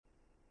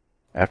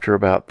After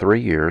about 3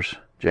 years,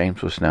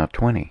 James was now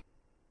 20,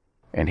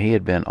 and he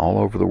had been all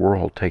over the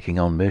world taking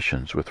on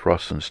missions with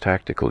Ruslin's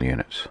tactical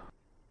units.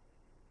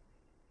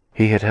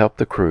 He had helped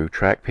the crew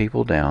track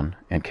people down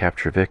and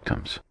capture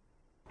victims.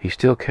 He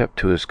still kept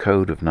to his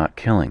code of not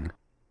killing,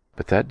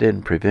 but that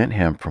didn't prevent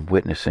him from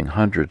witnessing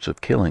hundreds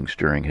of killings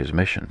during his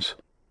missions.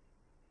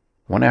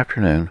 One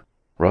afternoon,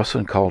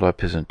 Ruslin called up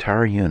his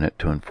entire unit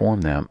to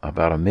inform them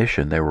about a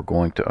mission they were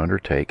going to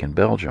undertake in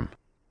Belgium.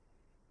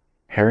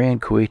 Harry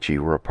and Koichi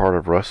were a part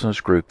of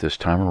Ruslin's group this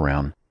time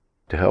around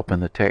to help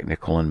in the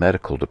technical and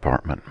medical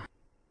department.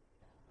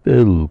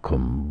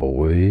 Welcome,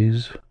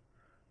 boys.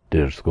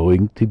 There's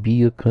going to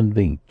be a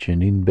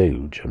convention in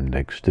Belgium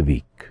next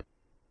week.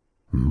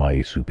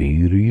 My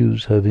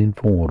superiors have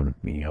informed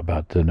me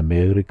about an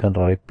American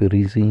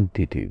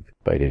representative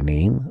by the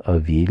name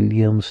of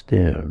William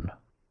Stern,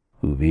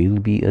 who will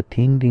be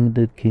attending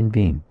the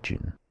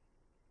convention.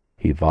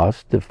 He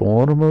was the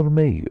former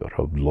mayor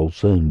of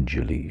Los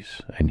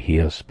Angeles, and he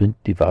has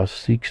spent the past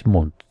 6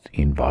 months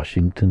in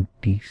Washington,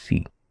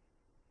 D.C.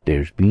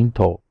 There's been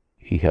talk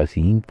he has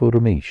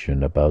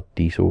information about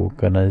this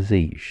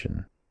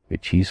organization,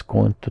 which he's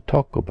going to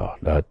talk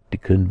about at the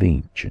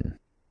convention.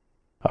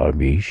 Our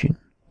mission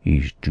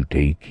is to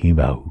take him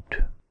out,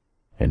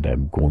 and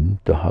I'm going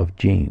to have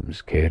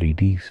James carry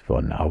this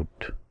one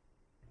out.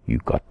 You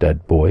got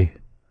that, boy?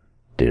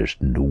 There's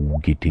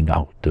no getting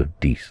out of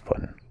this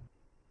one.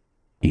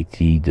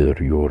 It's either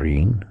you're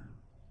in,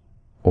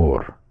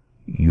 or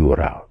you're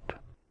out,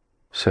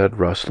 said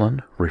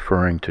Ruslin,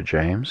 referring to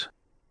James.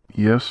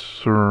 Yes,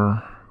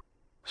 sir,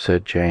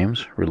 said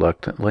James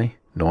reluctantly,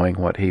 knowing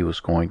what he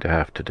was going to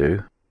have to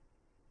do.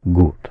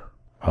 Good.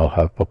 I'll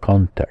have a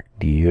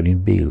contact here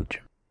in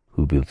Belgium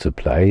who will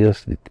supply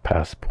us with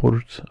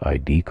passports,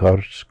 ID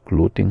cards,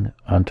 clothing,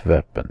 and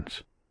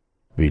weapons.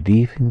 We're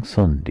leaving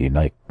Sunday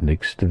night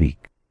next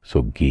week,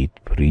 so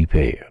get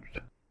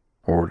prepared,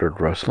 ordered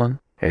Ruslin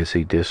as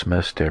he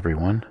dismissed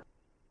everyone.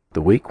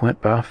 The week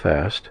went by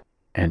fast,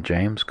 and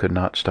James could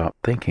not stop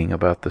thinking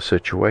about the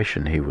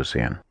situation he was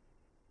in.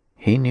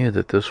 He knew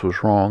that this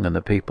was wrong and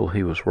the people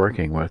he was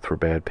working with were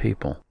bad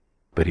people,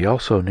 but he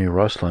also knew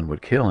Ruslin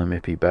would kill him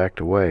if he backed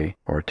away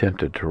or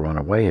attempted to run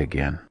away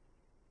again.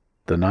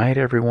 The night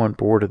everyone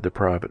boarded the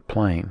private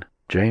plane,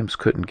 James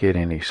couldn't get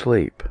any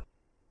sleep.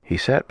 He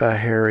sat by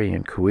Harry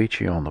and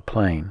Koichi on the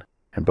plane,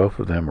 and both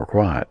of them were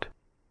quiet.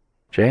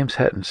 James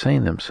hadn't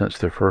seen them since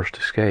their first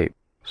escape,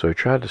 so he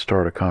tried to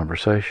start a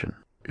conversation.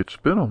 "It's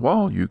been a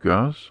while, you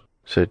guys,"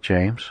 said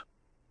James.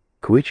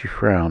 Koichi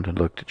frowned and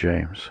looked at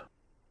James.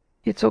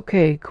 "It's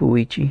okay,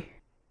 Koichi.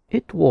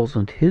 It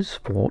wasn't his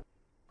fault,"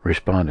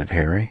 responded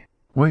Harry.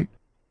 "Wait,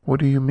 what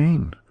do you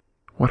mean?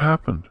 What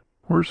happened?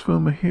 Where's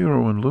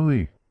Fumihiro and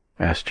Louis?"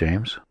 asked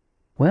James.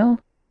 "Well,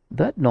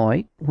 that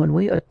night when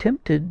we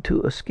attempted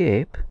to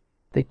escape,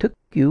 they took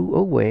you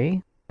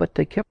away, but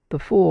they kept the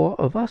 4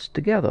 of us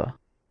together.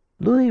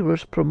 Louis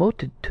was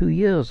promoted 2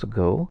 years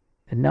ago,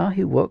 and now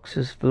he works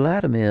as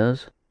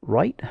Vladimir's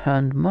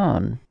right-hand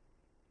man.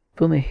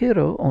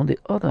 Fumihiro, on the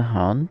other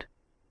hand,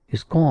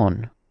 is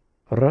gone.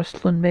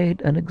 Ruslin made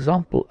an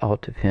example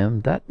out of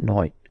him that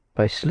night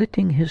by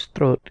slitting his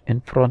throat in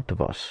front of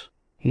us.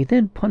 He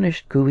then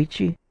punished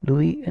Koichi,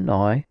 Louis, and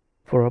I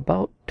for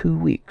about 2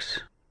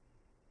 weeks.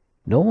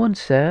 No one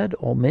said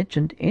or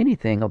mentioned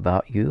anything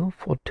about you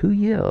for 2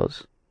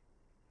 years.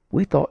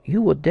 We thought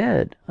you were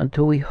dead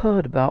until we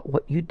heard about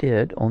what you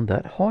did on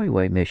that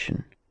highway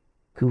mission.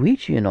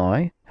 Koichi and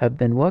I have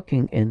been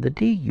working in the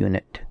D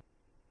unit.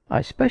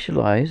 I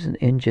specialize in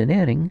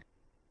engineering,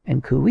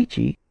 and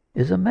Koichi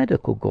is a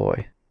medical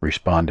guy,"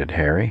 responded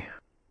Harry.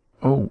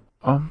 "Oh,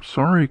 I'm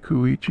sorry,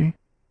 Koichi.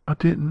 I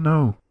didn't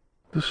know.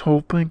 This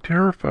whole thing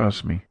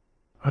terrifies me.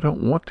 I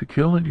don't want to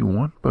kill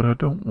anyone, but I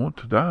don't want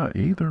to die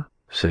either,"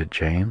 said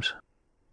James.